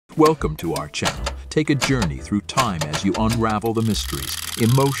Welcome to our channel. Take a journey through time as you unravel the mysteries,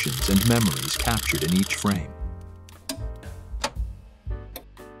 emotions, and memories captured in each frame.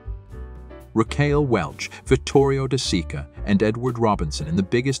 Raquel Welch, Vittorio De Sica, and Edward Robinson in the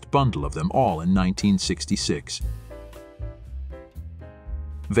biggest bundle of them all in 1966.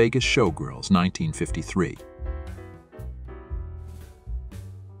 Vegas Showgirls, 1953.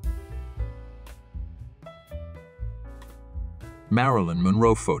 Marilyn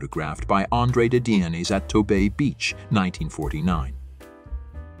Monroe photographed by André de Dienes at Tobay Beach, 1949.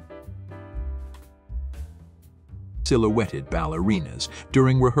 Silhouetted ballerinas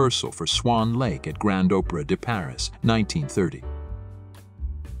during rehearsal for Swan Lake at Grand Opera de Paris, 1930.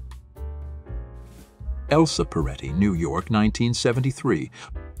 Elsa Peretti, New York, 1973.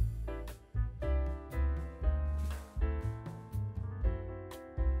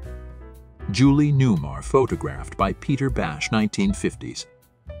 Julie Newmar photographed by Peter Bash, 1950s.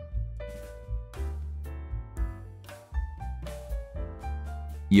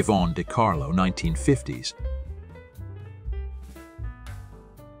 Yvonne De Carlo, 1950s.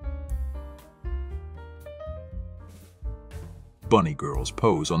 Bunny girls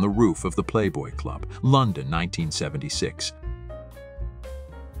pose on the roof of the Playboy Club, London, 1976.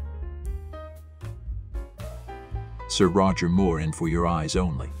 Sir Roger Moore in For Your Eyes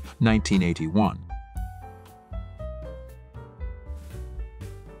Only, 1981.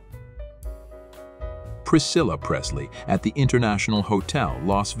 Priscilla Presley at the International Hotel,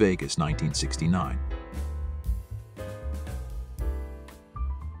 Las Vegas, 1969.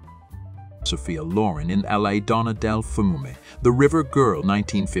 Sophia Loren in La Donna del Fiume, The River Girl,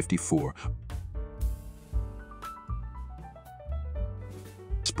 1954.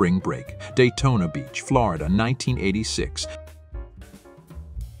 Spring Break, Daytona Beach, Florida, 1986.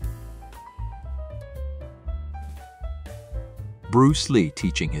 Bruce Lee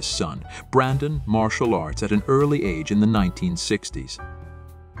teaching his son, Brandon, martial arts at an early age in the 1960s.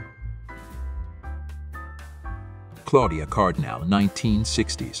 Claudia Cardinal,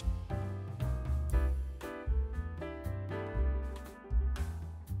 1960s.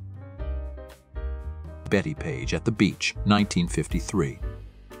 Betty Page at the beach, 1953.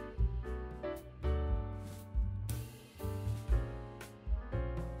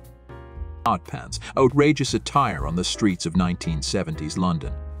 Hot pants, outrageous attire on the streets of 1970s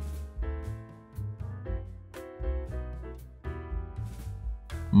London.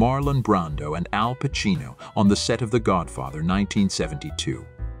 Marlon Brando and Al Pacino on the set of The Godfather, 1972.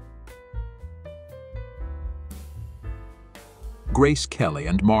 Grace Kelly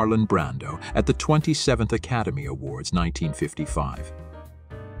and Marlon Brando at the 27th Academy Awards, 1955.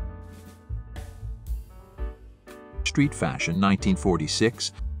 Street Fashion,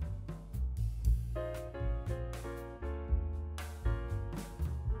 1946.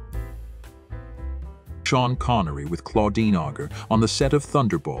 Sean Connery with Claudine Auger on the set of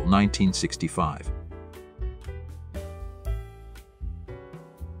Thunderball, 1965.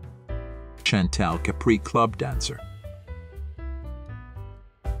 Chantal Capri club dancer.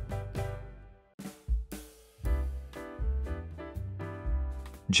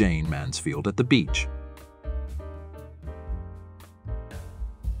 Jane Mansfield at the beach.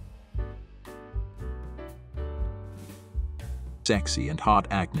 Sexy and hot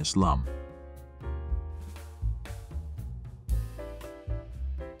Agnes Lum.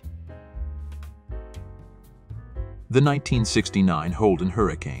 The 1969 Holden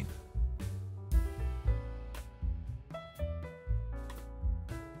Hurricane.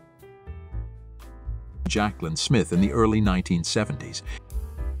 Jacqueline Smith in the early 1970s.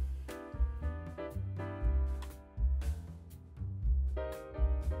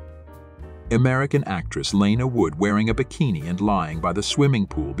 American actress Lena Wood wearing a bikini and lying by the swimming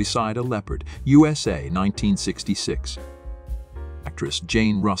pool beside a leopard, USA, 1966. Actress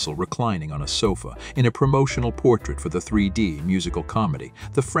Jane Russell reclining on a sofa in a promotional portrait for the 3D musical comedy,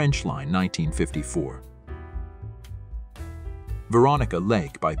 The French Line, 1954. Veronica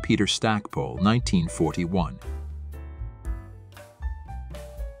Lake by Peter Stackpole, 1941.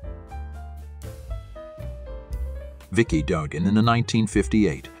 Vicky Duggan in the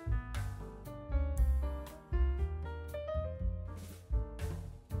 1958.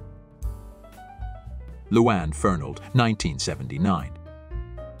 Luann Fernald, 1979.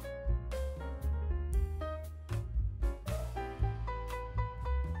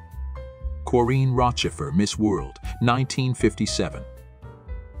 Corinne Rochefort, Miss World, 1957.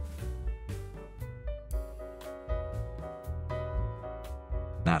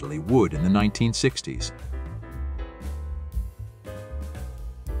 Natalie Wood in the 1960s.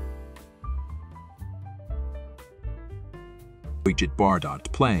 Brigitte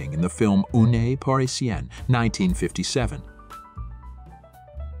Bardot playing in the film Une Parisienne, 1957.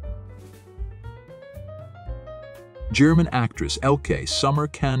 German actress Elke Summer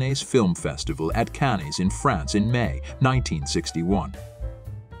Cannes Film Festival at Cannes in France in May 1961.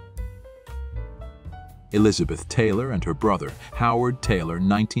 Elizabeth Taylor and her brother Howard Taylor,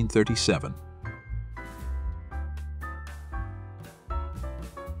 1937.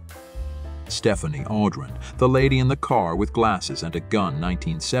 Stephanie Audran, The Lady in the Car with Glasses and a Gun,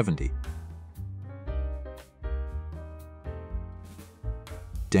 1970.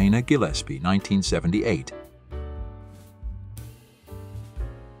 Dana Gillespie, 1978.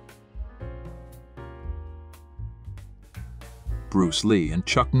 Bruce Lee and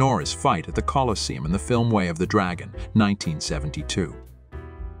Chuck Norris fight at the Coliseum in the film Way of the Dragon, 1972.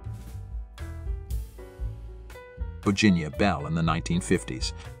 Virginia Bell in the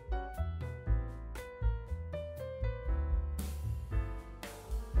 1950s.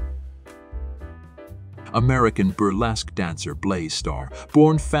 American burlesque dancer Blaze Starr,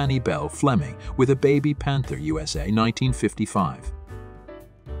 born Fannie Bell Fleming, with a baby Panther, USA, 1955.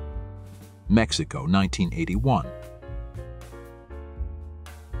 Mexico, 1981.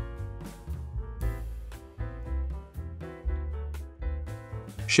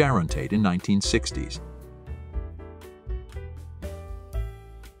 Sharon Tate in 1960s.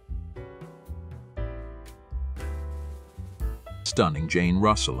 Stunning Jane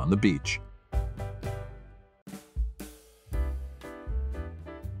Russell on the beach.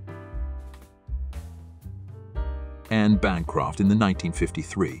 Anne Bancroft in the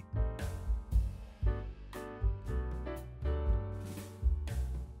 1953.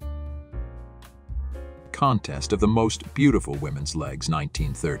 Contest of the Most Beautiful Women's Legs,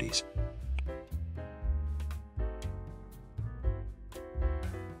 1930s.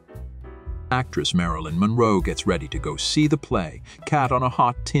 Actress Marilyn Monroe gets ready to go see the play Cat on a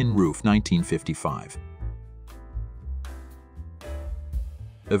Hot Tin Roof, 1955.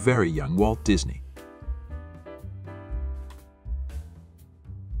 A very young Walt Disney.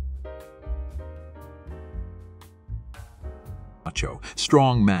 Macho,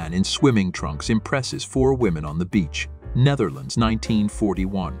 strong man in swimming trunks impresses 4 women on the beach. Netherlands,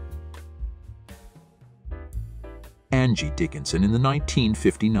 1941. Angie Dickinson in the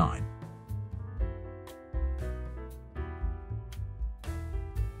 1959.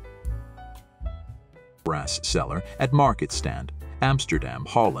 Brass seller at market stand, Amsterdam,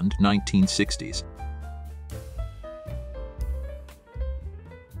 Holland, 1960s.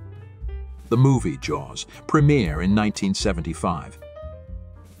 The movie Jaws, premiere in 1975.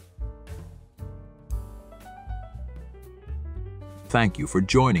 Thank you for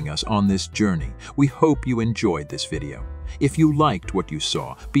joining us on this journey. We hope you enjoyed this video. If you liked what you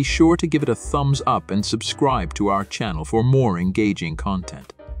saw, be sure to give it a thumbs up and subscribe to our channel for more engaging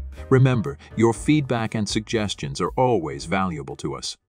content. Remember, your feedback and suggestions are always valuable to us.